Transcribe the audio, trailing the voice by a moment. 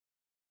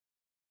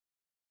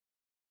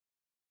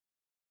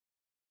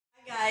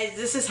Guys,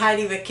 this is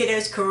Heidi with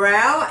Kiddos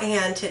Corral,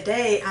 and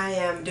today I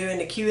am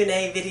doing a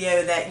Q&A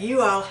video that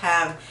you all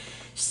have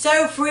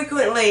so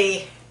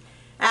frequently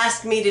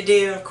asked me to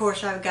do. Of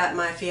course, I've got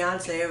my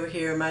fiance over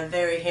here, my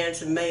very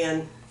handsome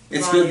man,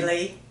 Ronnie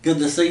Lee. Good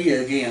to see you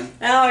again.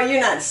 Oh,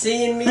 you're not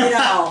seeing me at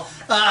all.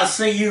 I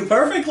see you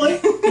perfectly.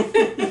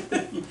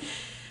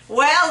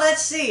 Well,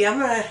 let's see. I'm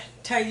going to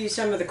tell you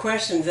some of the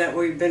questions that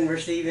we've been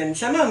receiving.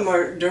 Some of them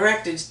are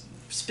directed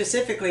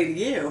specifically to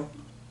you.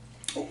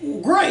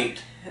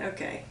 Great.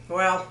 Okay,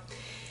 well,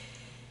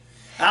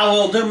 I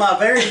will do my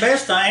very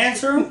best to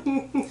answer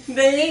them.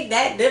 they ain't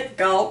that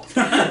difficult.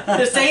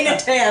 This ain't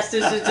a test,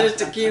 this is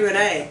just a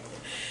Q&A.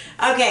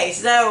 Okay,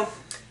 so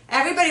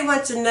everybody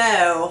wants to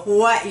know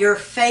what your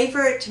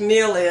favorite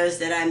meal is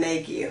that I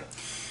make you.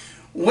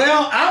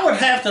 Well, I would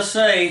have to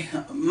say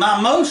my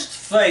most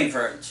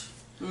favorite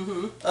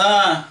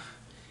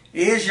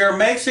is your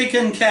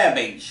Mexican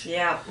cabbage.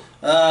 Yeah.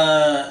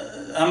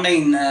 I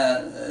mean,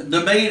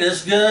 the meat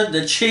is good.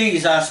 The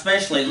cheese I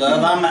especially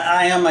love.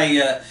 I am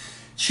a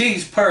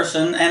cheese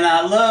person, and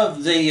I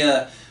love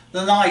the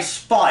nice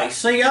spice.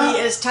 See, he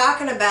is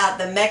talking about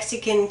the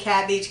Mexican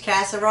cabbage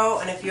casserole,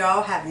 and if you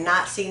all have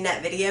not seen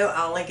that video,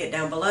 I'll link it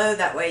down below.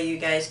 That way you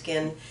guys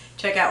can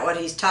check out what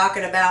he's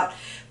talking about.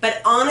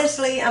 But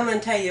honestly, I'm going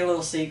to tell you a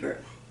little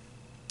secret.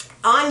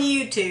 On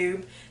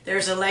YouTube,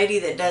 there's a lady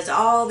that does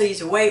all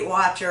these Weight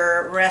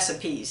Watcher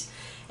recipes.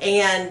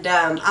 And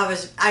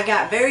I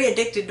got very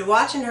addicted to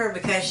watching her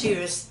because she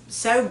was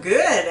so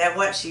good at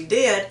what she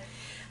did.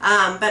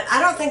 But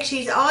I don't think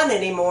she's on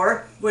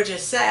anymore, which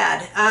is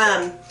sad.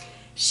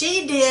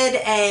 She did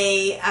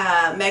a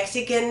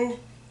Mexican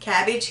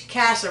cabbage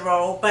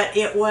casserole, but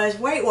it was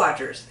Weight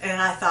Watchers.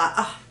 And I thought,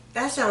 oh,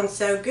 that sounds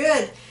so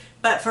good.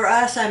 But for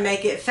us, I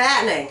make it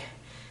fattening.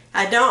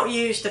 I don't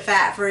use the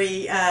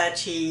fat-free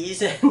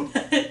cheese.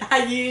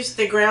 I use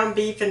the ground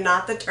beef and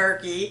not the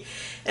turkey.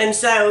 And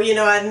so, you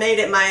know, I made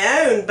it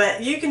my own,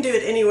 but you can do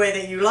it any way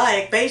that you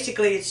like.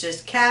 Basically, it's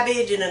just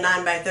cabbage in a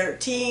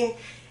 9x13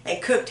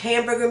 and cooked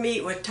hamburger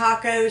meat with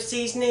taco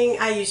seasoning.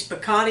 I use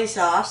pecani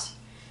sauce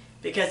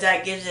because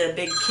that gives it a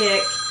big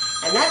kick.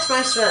 And that's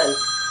my son.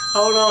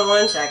 Hold on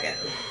one second.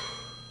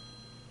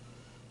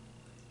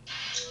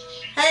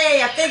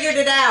 Hey, I figured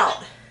it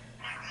out.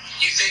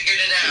 You figured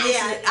it out?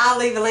 Yeah, I'll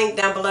leave a link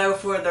down below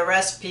for the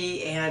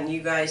recipe and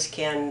you guys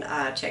can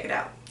check it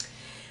out.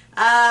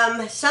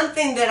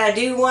 Something that I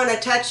do want to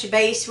touch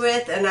base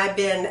with, and I've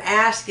been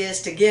asked,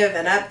 is to give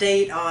an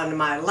update on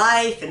my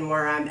life and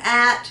where I'm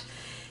at.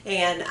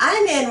 And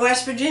I'm in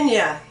West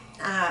Virginia.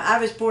 I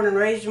was born and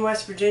raised in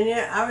West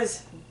Virginia. I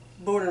was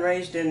born and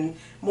raised in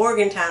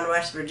Morgantown,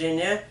 West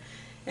Virginia.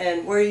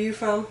 And where are you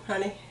from,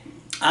 honey?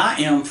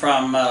 I am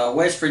from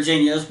West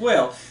Virginia as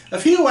well. A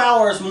few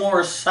hours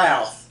more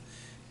south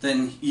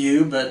than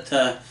you, but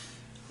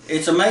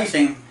it's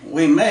amazing.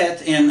 We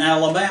met in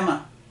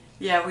Alabama.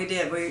 Yeah, we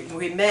did.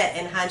 We met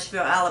in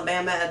Huntsville,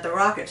 Alabama at the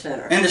Rocket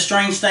Center. And the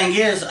strange thing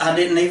is, I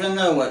didn't even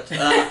know it.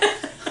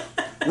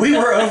 We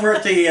were over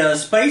at the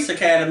Space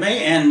Academy,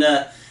 and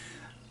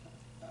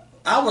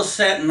I was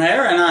sitting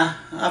there, and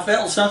I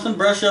felt something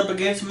brush up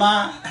against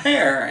my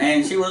hair,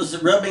 and she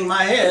was rubbing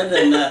my head,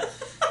 and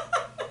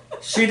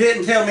she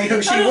didn't tell me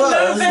who she was.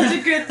 I don't know if that's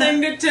a good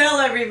thing to tell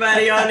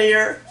everybody on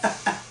here.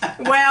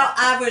 Well,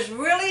 I was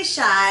really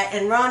shy,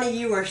 and Ronnie,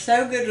 you were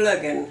so good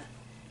looking.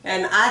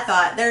 And I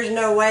thought, there's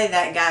no way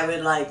that guy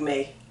would like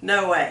me.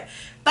 No way.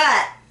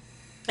 But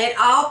it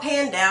all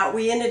panned out.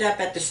 We ended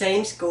up at the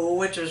same school,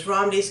 which was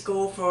Romney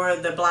School for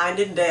the Blind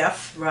and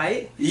Deaf,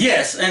 right?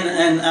 Yes,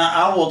 and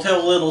I will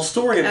tell a little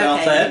story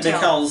about that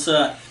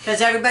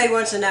because everybody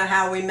wants to know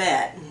how we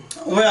met.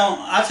 Well,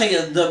 I tell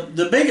you,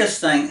 the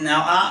biggest thing.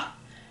 Now,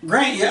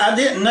 grant you, I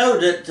didn't know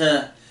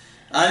that.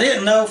 I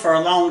didn't know for a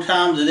long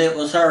time that it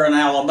was her in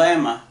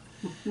Alabama.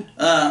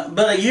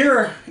 But a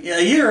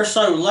year or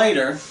so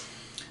later,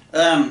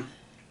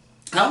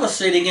 I was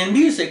sitting in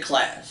music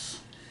class,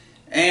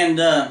 and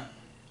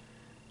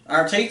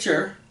our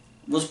teacher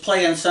was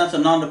playing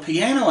something on the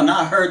piano, and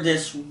I heard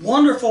this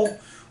wonderful,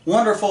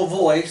 wonderful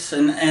voice,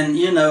 and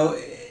you know,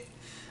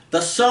 the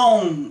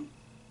song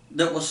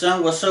that was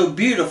sung was so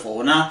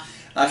beautiful, and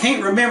I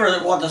can't remember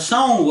what the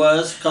song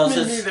was because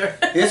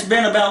it's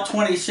been about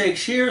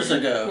 26 years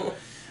ago,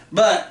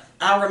 but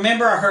I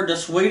remember I heard the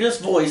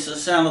sweetest voice that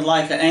sounded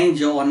like an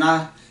angel, and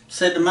I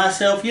said to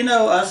myself, you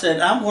know, I said,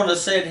 I'm going to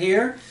sit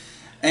here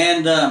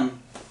and I'm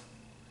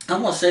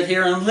going to sit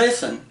here and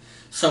listen.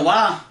 So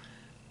I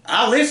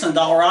listened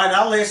all right.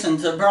 I listened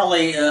to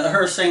probably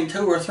her sing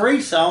 2 or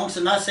 3 songs,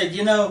 and I said,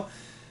 you know,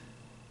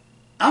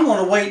 I'm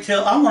going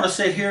to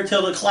sit here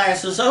till the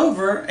class is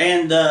over,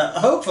 and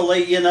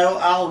hopefully, you know,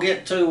 I'll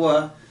get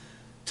to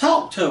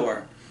talk to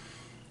her.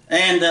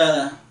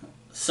 And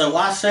so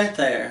I sat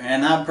there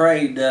and I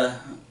prayed,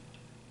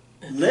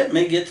 let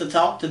me get to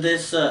talk to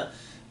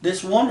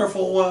this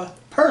wonderful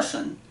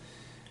person.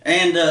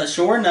 And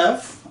sure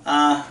enough,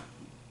 I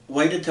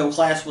waited till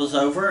class was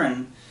over,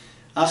 and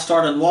I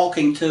started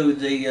walking to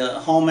the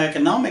home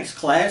economics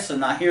class,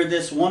 and I hear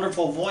this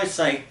wonderful voice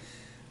say,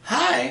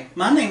 "Hi,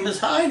 my name is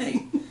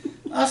Heidi."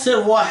 I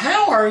said, well,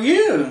 how are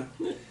you?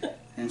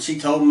 And she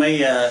told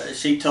me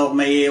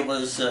it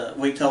was,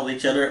 we told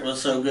each other it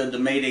was so good to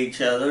meet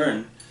each other.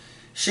 And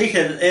she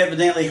had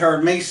evidently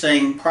heard me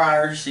sing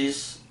prior.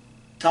 She's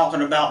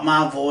talking about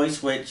my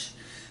voice, which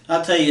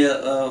I'll tell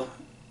you,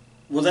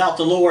 without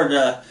the Lord,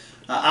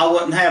 I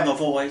wouldn't have a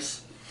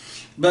voice.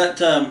 But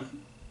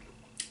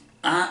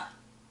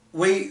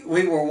we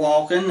were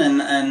walking,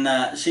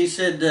 and she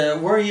said,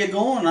 where are you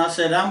going? I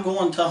said, I'm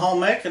going to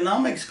home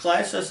economics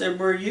class. I said,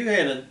 where are you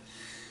headed?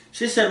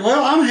 She said,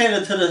 well, I'm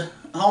headed to the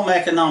home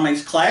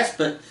economics class,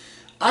 but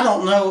I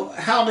don't know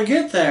how to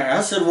get there.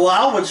 I said, well,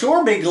 I would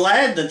sure be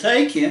glad to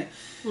take you.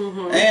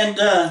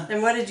 Mm-hmm.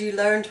 And what did you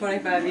learn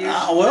 25 years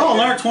well,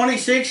 I learned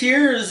 26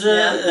 years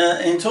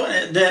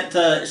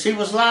that she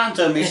was lying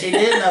to me. She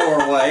did know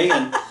her way.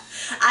 And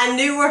I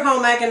knew where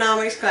home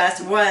economics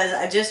class was.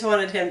 I just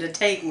wanted him to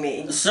take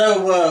me.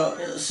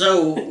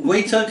 So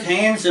we took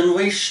hands and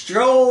we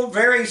strolled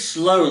very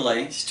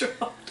slowly.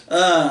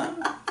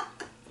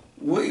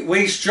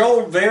 We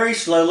strolled very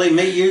slowly.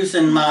 Me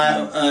using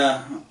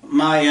my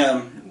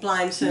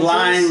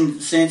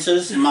blind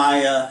senses,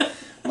 my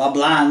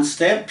blind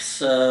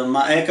steps,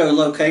 my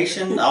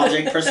echolocation,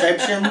 object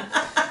perception,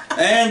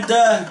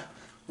 and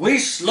we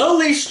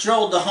slowly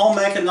strolled the home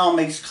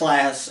economics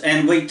class,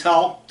 and we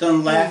talked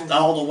and laughed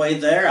all the way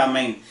there. I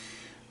mean,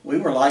 we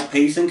were like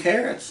peas and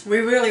carrots. We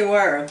really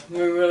were.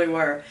 We really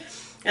were.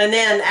 And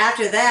then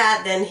after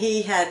that, then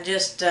he had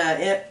just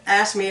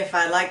asked me if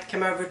I'd like to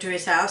come over to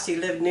his house. He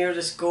lived near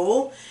the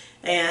school,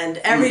 and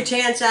every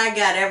chance I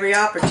got, every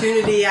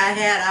opportunity I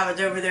had, I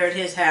was over there at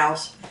his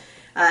house,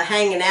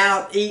 hanging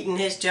out, eating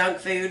his junk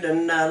food,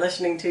 and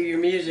listening to your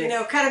music. You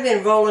know, kind of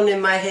been rolling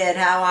in my head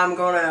how I'm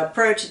going to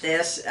approach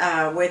this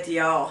with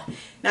y'all.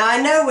 Now,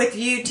 I know with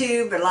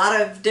YouTube, a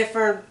lot of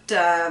different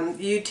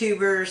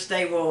YouTubers,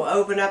 they will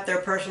open up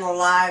their personal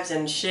lives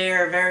and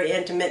share very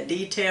intimate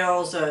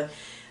details of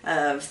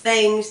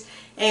things.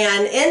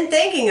 And in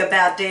thinking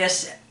about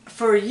this,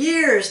 for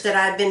years that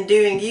I've been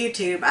doing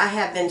YouTube, I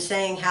have been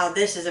saying how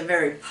this is a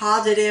very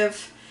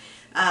positive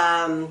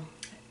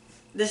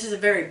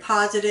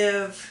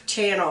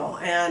channel,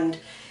 and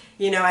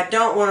you know, I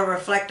don't want to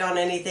reflect on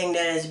anything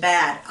that is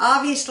bad.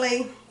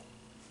 Obviously,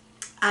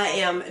 I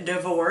am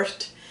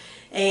divorced,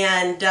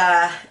 and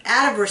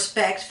out of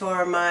respect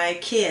for my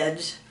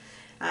kids,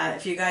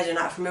 if you guys are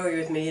not familiar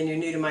with me and you're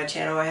new to my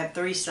channel, I have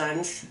 3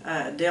 sons,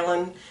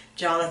 Dylan,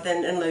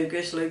 Jonathan, and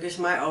Lucas. Lucas,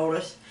 my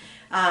oldest.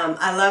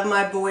 I love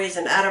my boys,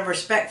 and out of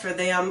respect for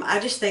them, I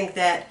just think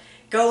that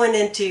going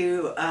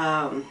into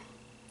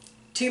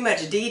too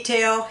much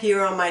detail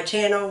here on my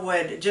channel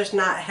would just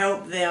not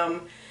help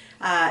them.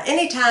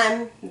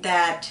 Anytime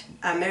that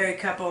a married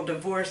couple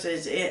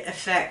divorces, it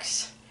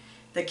affects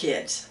the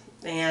kids.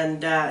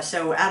 And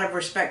so out of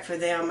respect for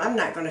them, I'm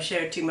not going to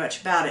share too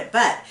much about it.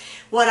 But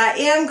what I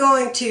am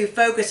going to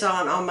focus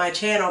on my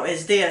channel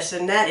is this,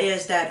 and that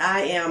is that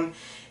I am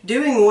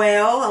doing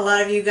well. A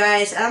lot of you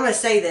guys, I'm going to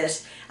say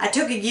this, I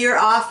took a year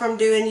off from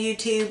doing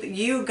YouTube.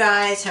 You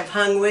guys have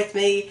hung with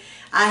me.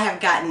 I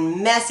have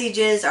gotten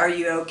messages, are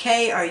you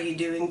okay? Are you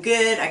doing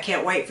good? I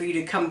can't wait for you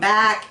to come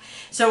back.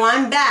 So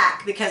I'm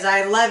back because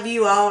I love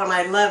you all and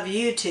I love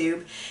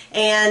YouTube.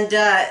 And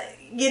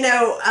you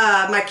know,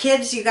 my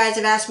kids, you guys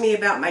have asked me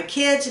about my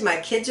kids. My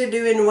kids are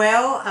doing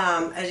well.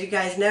 As you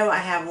guys know, I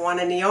have one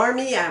in the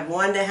Army. I have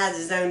one that has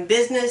his own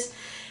business.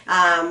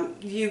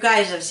 You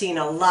guys have seen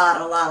a lot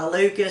of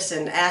Lucas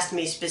and asked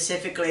me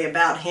specifically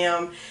about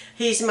him.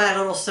 He's my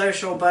little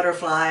social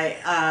butterfly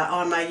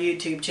on my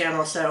YouTube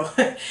channel, so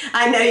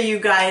I know you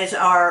guys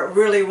are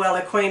really well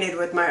acquainted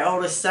with my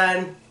oldest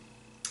son.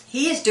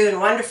 He is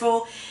doing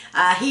wonderful.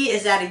 He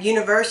is at a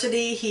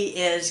university. He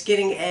is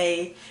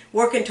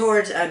working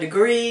towards a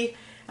degree,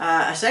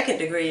 a second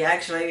degree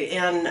actually,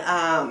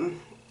 in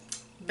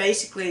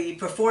basically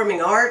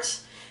performing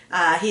arts.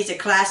 He's a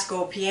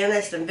classical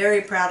pianist. I'm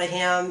very proud of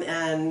him,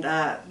 and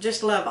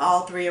just love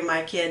all 3 of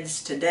my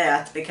kids to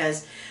death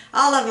because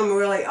all of them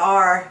really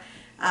are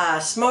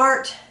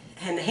smart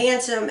and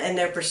handsome, and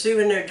they're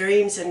pursuing their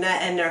dreams, and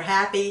they're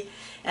happy,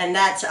 and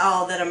that's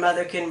all that a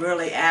mother can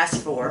really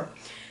ask for.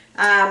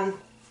 I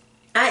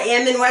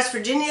am in West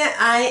Virginia.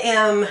 I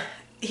am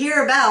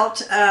here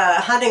about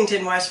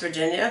Huntington, West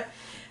Virginia.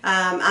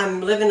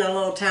 I'm living in a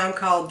little town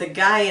called the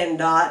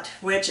Wyandotte,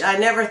 which I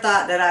never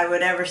thought that I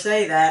would ever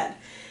say that.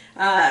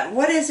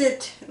 What is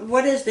it?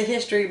 What is the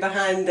history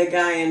behind the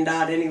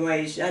Wyandotte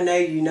anyways? I know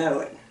you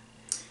know it.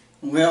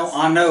 Well,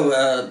 I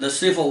know the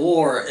Civil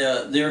War.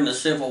 During the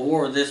Civil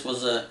War, this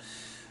was it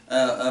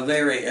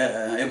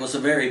was a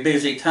very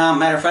busy time.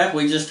 Matter of fact,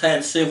 we just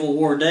had Civil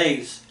War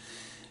days.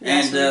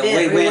 Yes, and we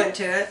did. We went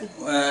to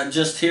it.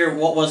 Just here,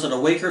 what was it, a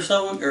week or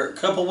so? Or a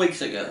couple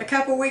weeks ago? A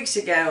couple weeks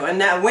ago. And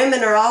now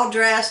women are all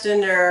dressed in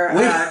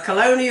their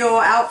colonial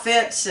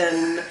outfits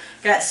and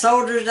got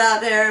soldiers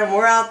out there, and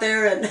we're out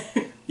there. And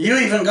you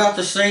even got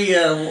to see,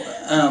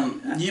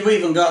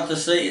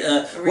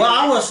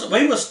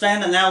 we was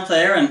standing out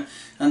there, and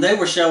they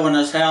were showing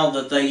us how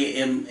that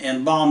they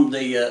embalmed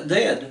the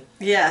dead.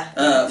 Yeah.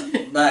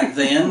 Back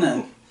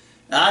then.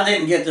 I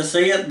didn't get to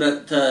see it,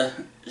 but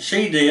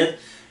she did.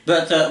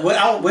 But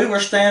we were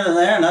standing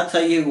there, and I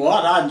tell you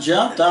what, I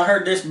jumped. I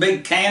heard this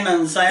big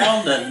cannon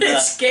sound, and it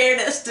scared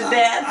us to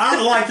death.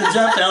 I'd like to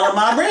jump out of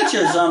my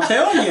britches, I'm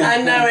telling you.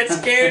 I know, it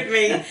scared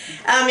me.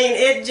 I mean,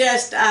 it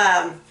just,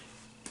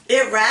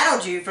 it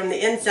rattled you from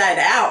the inside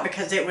out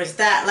because it was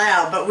that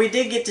loud. But we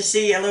did get to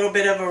see a little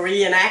bit of a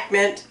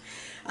reenactment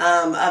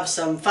of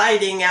some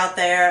fighting out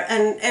there,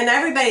 and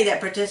everybody that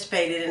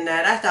participated in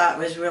that I thought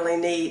was really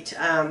neat.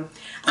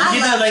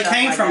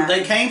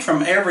 They came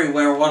from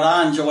everywhere. What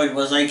I enjoyed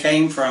was they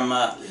came from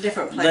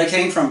different places. They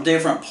came from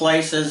different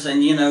places,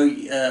 and you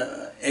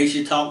know, as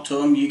you talk to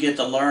them, you get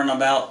to learn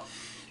about,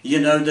 you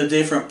know, the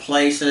different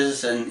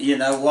places and you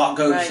know what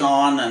goes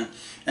on,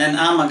 and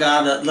I'm a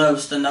guy that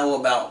loves to know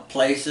about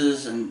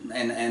places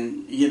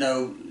and you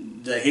know,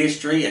 the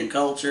history and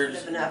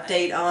cultures. An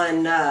update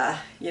on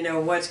you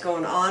know, what's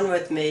going on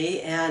with me,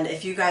 and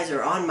if you guys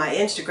are on my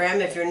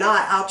Instagram, if you're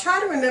not, I'll try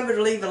to remember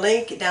to leave a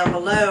link down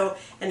below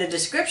in the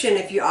description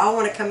if you all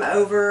want to come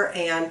over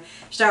and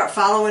start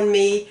following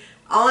me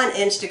on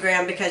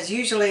Instagram, because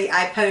usually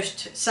I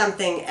post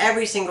something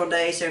every single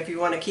day. So if you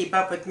want to keep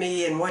up with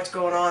me and what's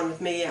going on with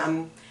me,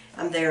 I'm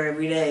there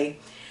every day.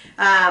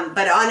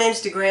 But on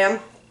Instagram,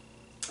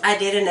 I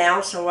did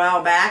announce a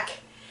while back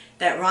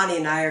that Ronnie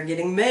and I are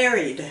getting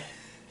married.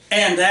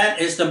 And that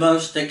is the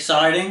most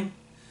exciting,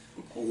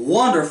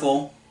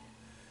 wonderful,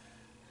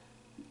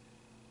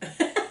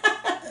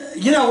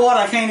 you know what,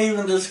 I can't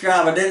even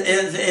describe it.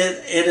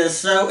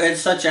 It's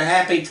such a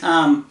happy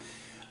time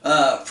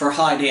for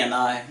Heidi and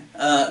I.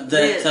 And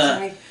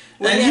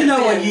you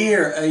know,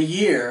 a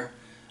year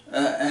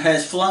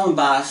has flown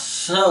by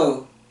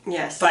so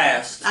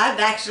fast. I've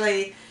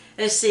actually,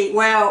 let's see,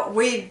 well,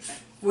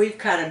 we've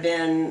kind of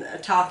been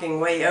talking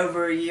way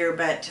over a year,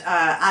 but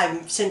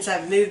since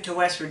I've moved to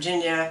West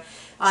Virginia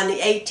on the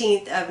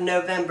 18th of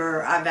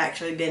November, I've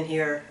actually been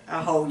here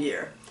a whole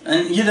year.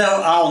 And you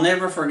know, I'll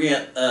never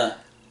forget,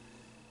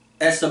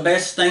 that's the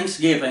best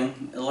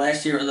Thanksgiving,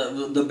 last year,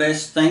 the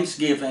best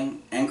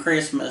Thanksgiving and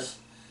Christmas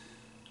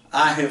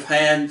I have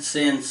had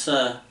since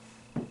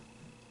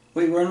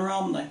we were in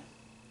Romney.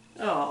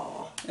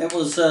 Oh. It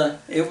was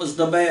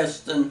the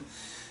best, and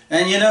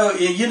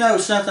you know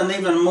something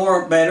even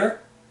more better.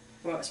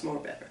 What's more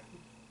better?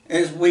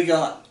 Is we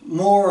got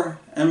more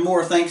and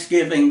more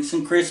Thanksgivings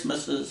and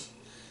Christmases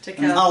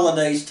and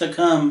holidays to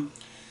come.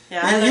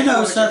 Yeah, and you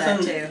know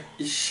something,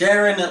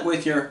 sharing it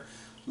with your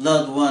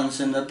loved ones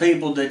and the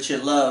people that you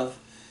love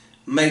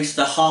makes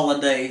the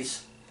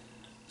holidays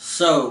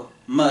so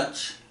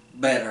much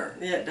better.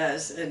 It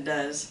does. It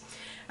does.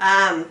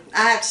 I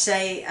have to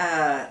say,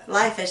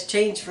 life has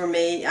changed for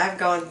me. I've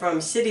gone from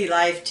city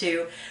life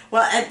to,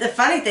 well, the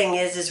funny thing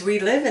is we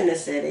live in the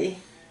city.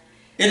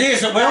 It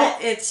is, well,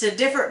 it's a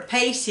different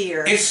pace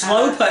here. It's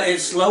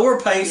it's slower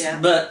pace,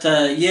 but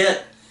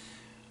yet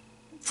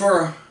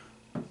for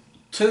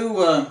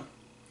two,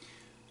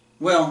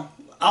 well,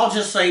 I'll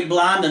just say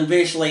blind and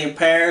visually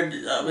impaired.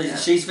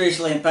 She's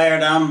visually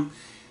impaired. I'm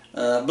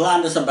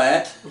blind as a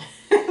bat.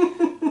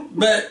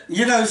 But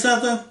you know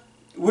something?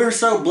 We're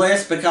so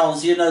blessed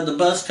because, you know, the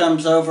bus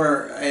comes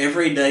over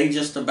every day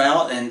just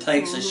about and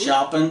takes us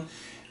shopping,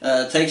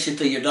 takes you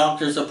to your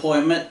doctor's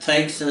appointment,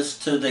 takes us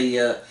to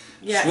the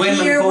swimming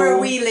pool. Here where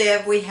we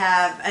live, we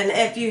have, and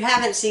if you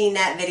haven't seen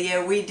that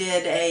video, we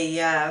did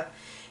a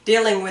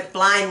dealing with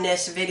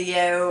blindness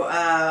video.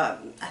 I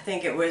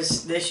think it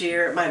was this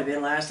year, it might have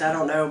been last, I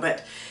don't know,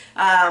 but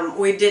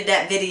we did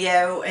that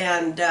video,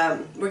 and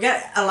we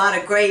got a lot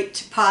of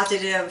great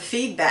positive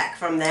feedback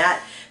from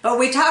that. But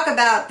we talk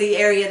about the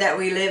area that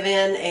we live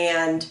in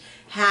and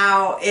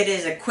how it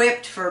is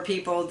equipped for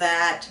people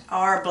that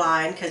are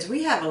blind, because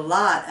we have a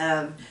lot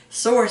of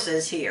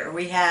sources here.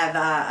 We have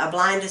a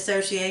blind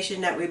association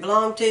that we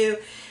belong to.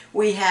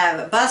 We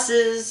have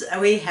buses,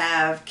 we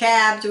have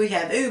cabs, we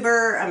have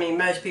Uber. I mean,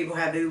 most people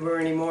have Uber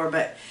anymore,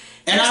 but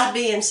just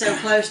being so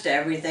close to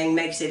everything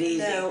makes it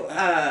easy.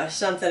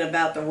 Something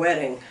about the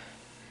wedding.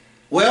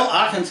 Well,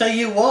 I can tell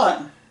you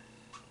what,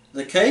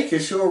 the cake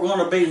is sure going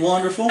to be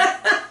wonderful.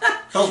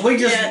 Because we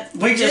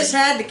just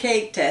had the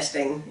cake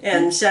testing,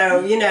 and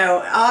so, you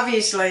know,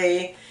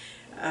 obviously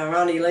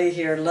Ronnie Lee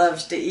here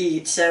loves to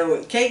eat,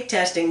 so cake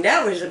testing,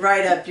 that was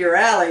right up your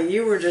alley.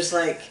 You were just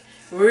like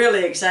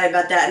really excited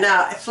about that.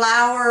 Now,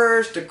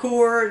 flowers,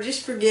 decor,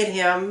 just forget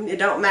him, it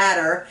don't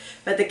matter.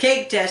 But the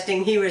cake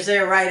testing, he was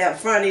there right up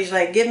front. He's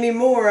like, give me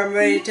more, I'm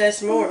ready to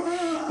test more.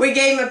 We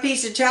gave him a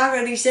piece of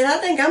chocolate. He said, I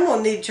think I'm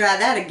going to need to try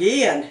that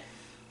again.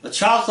 The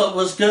chocolate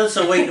was good,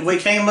 so we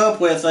came up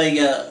with like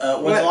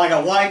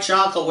a white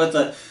chocolate with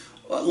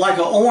like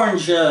an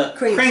orange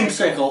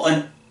creamsicle.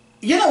 And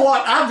you know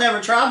what? I've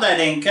never tried that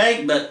in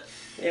cake, but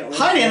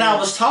Heidi and I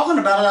was talking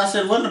about it. I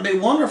said, wouldn't it be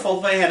wonderful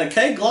if they had a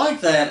cake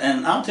like that?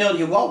 And I'll tell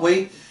you what,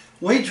 we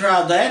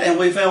tried that and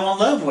we fell in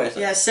love with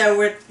it. Yeah, so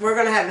we're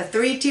going to have a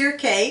 3-tier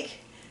cake.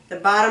 The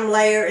bottom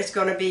layer is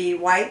going to be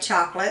white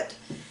chocolate,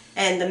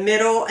 and the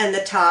middle and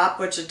the top,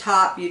 which the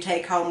top you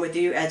take home with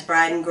you as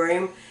bride and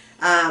groom,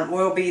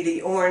 will be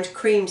the orange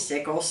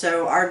creamsicle.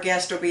 So our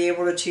guests will be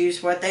able to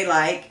choose what they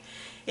like.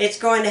 It's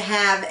going to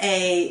have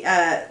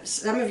a,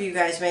 some of you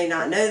guys may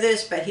not know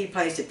this, but he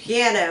plays the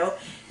piano.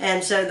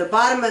 And so the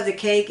bottom of the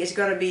cake is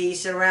going to be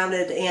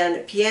surrounded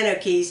in piano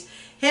keys.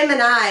 Him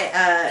and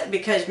I,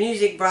 because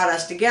music brought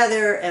us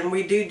together and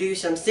we do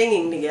some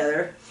singing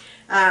together,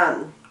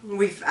 I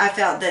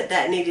felt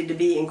that needed to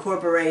be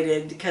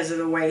incorporated because of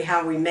the way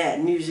how we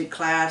met, music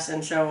class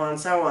and so on and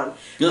so on.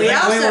 You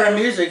think we were in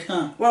music,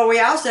 huh? Well,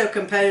 we also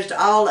composed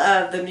all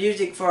of the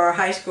music for our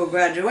high school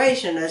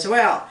graduation as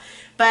well.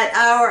 But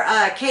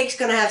our cake's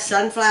going to have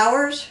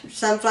sunflowers.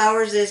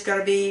 Sunflowers is going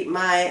to be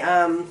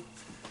my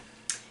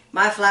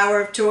my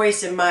flower of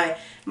choice, and my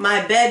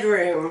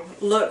bedroom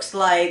looks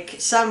like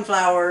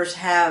sunflowers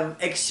have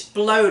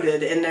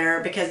exploded in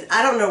there because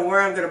I don't know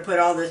where I'm going to put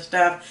all this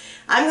stuff.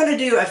 I'm going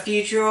to do a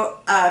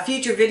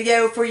future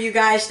video for you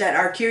guys that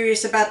are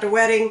curious about the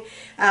wedding.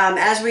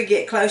 As we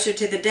get closer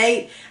to the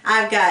date,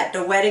 I've got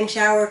the wedding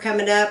shower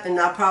coming up, and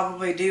I'll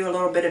probably do a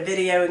little bit of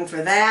videoing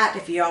for that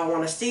if you all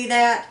want to see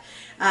that.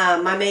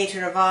 My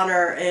matron of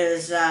honor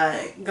is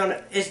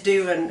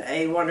doing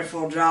a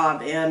wonderful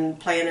job in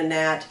planning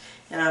that,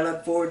 and I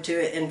look forward to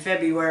it in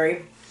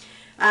February.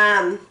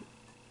 But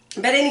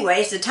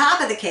anyways, the top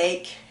of the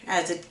cake,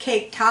 as a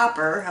cake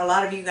topper, a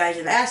lot of you guys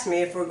have asked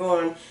me if we're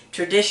going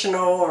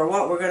traditional or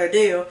what we're going to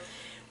do.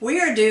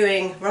 We are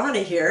doing,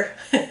 Ronnie here,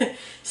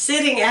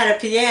 sitting at a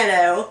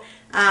piano,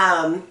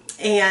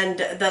 and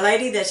the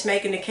lady that's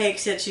making the cake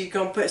said she's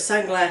going to put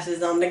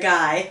sunglasses on the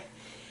guy.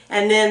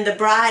 And then the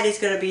bride is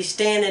going to be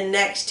standing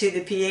next to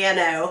the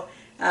piano,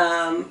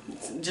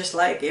 just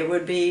like it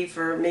would be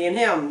for me and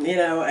him, you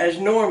know, as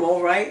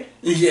normal, right?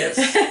 Yes.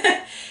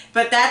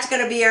 But that's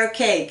going to be our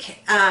cake.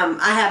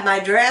 I have my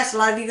dress. A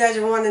lot of you guys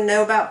are wanting to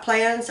know about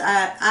plans.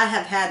 I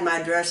have had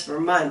my dress for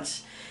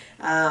months.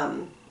 I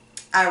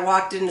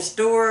walked in the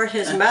store.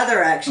 His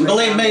mother actually.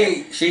 Believe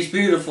me, she's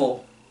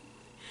beautiful.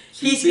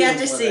 He's got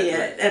to see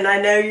it, and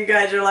I know you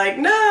guys are like,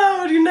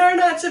 no, you're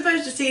not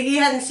supposed to see it. He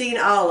hadn't seen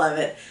all of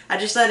it. I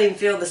just let him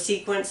feel the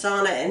sequence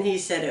on it, and he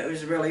said it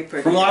was really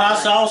pretty. From what I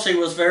saw, she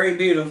was very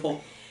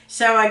beautiful.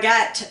 So I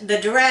got the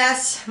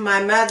dress.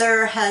 My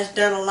mother has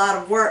done a lot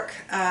of work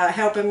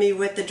helping me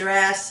with the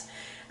dress.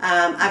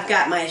 I've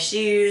got my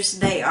shoes.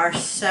 They are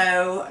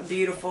so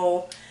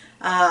beautiful,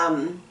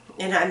 and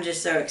I'm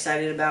just so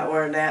excited about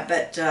wearing that.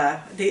 But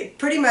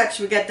pretty much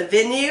we got the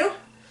venue.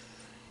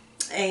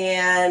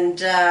 And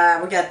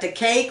we got the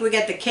cake, we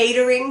got the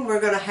catering. We're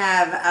going to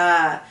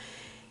have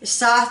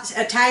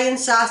Italian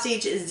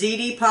sausage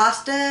ziti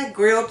pasta,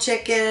 grilled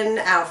chicken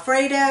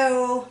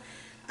Alfredo,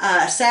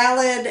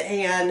 salad,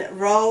 and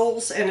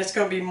rolls. And it's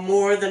going to be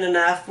more than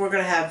enough. We're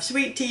going to have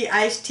sweet tea,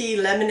 iced tea,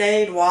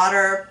 lemonade,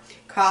 water,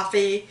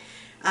 coffee.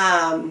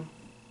 We're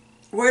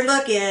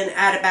looking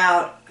at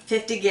about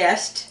 50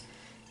 guests.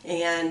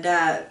 And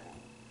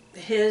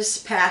his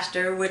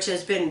pastor, which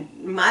has been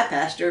my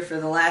pastor for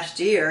the last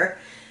year,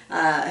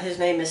 his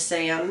name is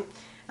Sam.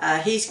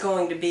 He's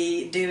going to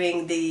be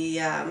doing the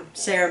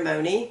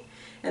ceremony.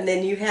 And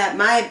then you have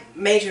my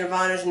matron of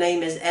honor's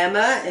name is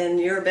Emma, and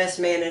your best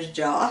man is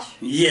Josh.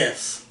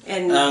 Yes,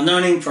 and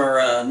known him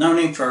for I've known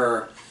him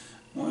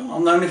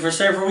for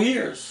several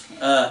years.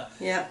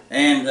 Yeah.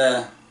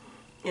 And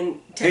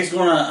he's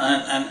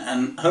gonna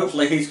and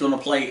hopefully he's gonna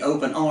play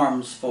Open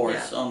Arms for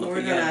us on the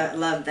piano. We're gonna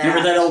love that.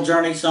 Remember that old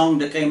Journey song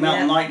that came out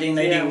in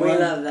 1981? Yeah, we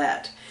love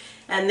that.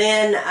 And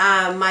then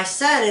my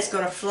son is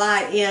going to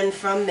fly in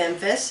from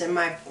Memphis, and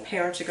my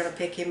parents are going to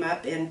pick him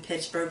up in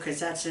Pittsburgh because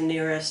that's the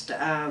nearest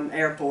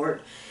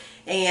airport.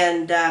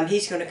 And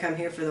he's going to come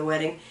here for the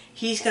wedding.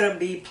 He's going to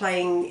be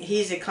playing,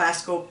 he's a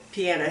classical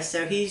pianist,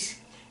 so he's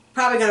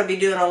probably going to be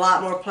doing a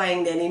lot more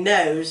playing than he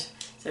knows.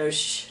 So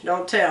shh,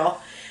 don't tell.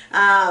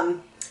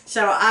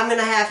 So I'm going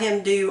to have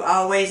him do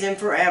Always and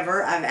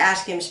Forever. I've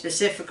asked him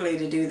specifically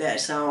to do that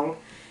song.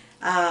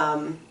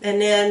 And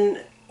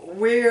then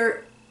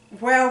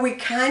we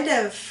kind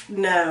of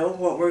know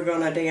what we're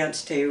going to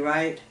dance to,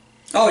 right?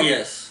 Oh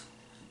yes.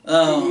 Do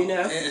you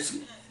know?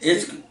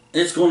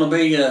 It's going to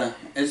be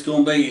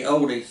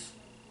oldies.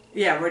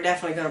 Yeah, we're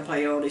definitely going to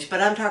play oldies.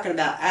 But I'm talking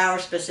about our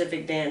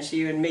specific dance,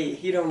 you and me.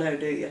 You don't know,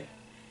 do you?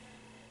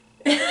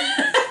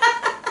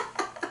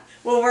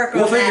 We'll work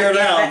on that. We'll figure it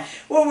out.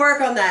 We'll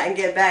work on that and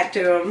get back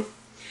to them.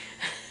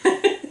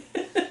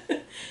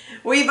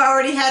 We've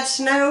already had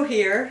snow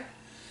here.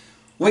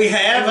 We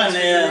have,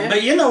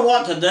 but you know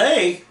what?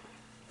 Today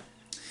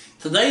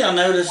I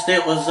noticed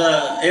it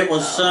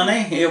was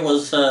sunny. It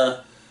was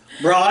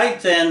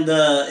bright, and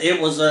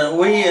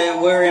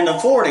we're in the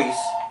 40s.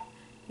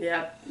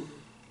 Yep.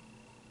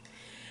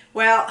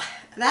 Well,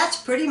 that's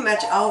pretty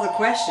much all the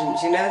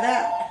questions. You know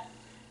that?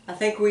 I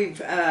think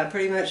we've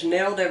pretty much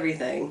nailed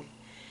everything.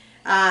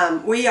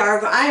 I'm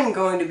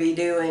going to be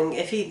doing,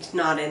 if he's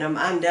not in them,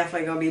 I'm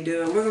definitely going to be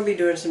doing, we're going to be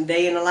doing some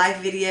day in the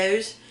life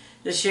videos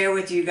to share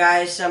with you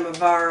guys some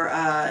of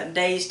our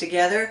days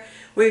together.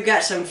 We've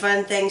got some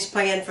fun things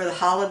planned for the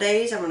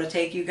holidays. I'm going to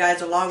take you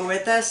guys along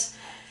with us.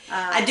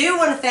 I do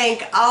want to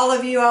thank all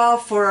of you all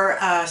for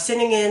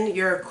sending in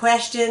your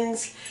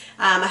questions.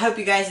 I hope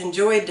you guys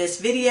enjoyed this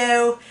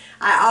video.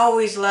 I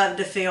always love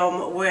to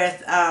film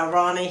with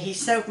Ronnie. He's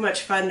so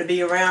much fun to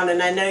be around,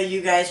 and I know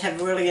you guys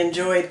have really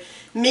enjoyed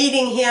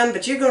meeting him,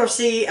 but you're going to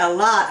see a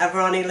lot of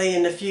Ronnie Lee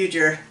in the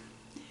future.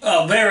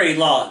 A very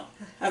lot.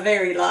 A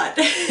very lot.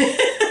 Did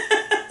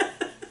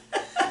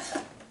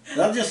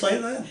I just say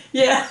that?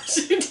 Yeah,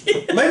 you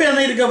did. Maybe I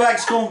need to go back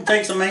to school and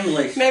take some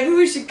English. Maybe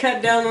we should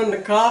cut down on the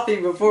coffee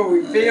before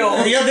we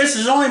film. Yeah, this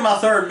is only my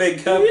third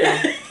big cup.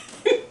 Yeah.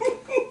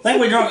 I think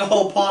we drank a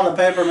whole pot of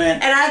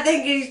peppermint. And I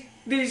think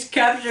these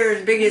cups are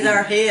as big as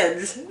our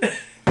heads.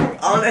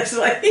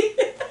 Honestly.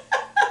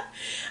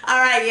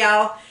 Alright,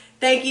 y'all.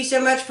 Thank you so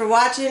much for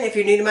watching. If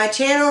you're new to my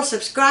channel,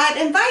 subscribe.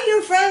 Invite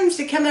your friends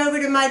to come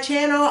over to my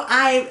channel.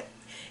 I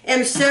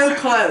am so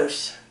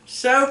close.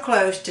 So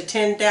close to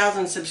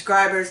 10,000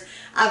 subscribers.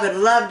 I would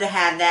love to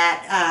have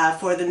that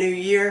for the new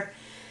year.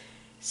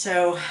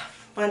 So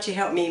why don't you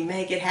help me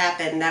make it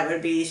happen? That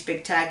would be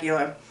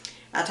spectacular.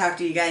 I'll talk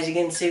to you guys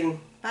again soon.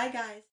 Bye, guys.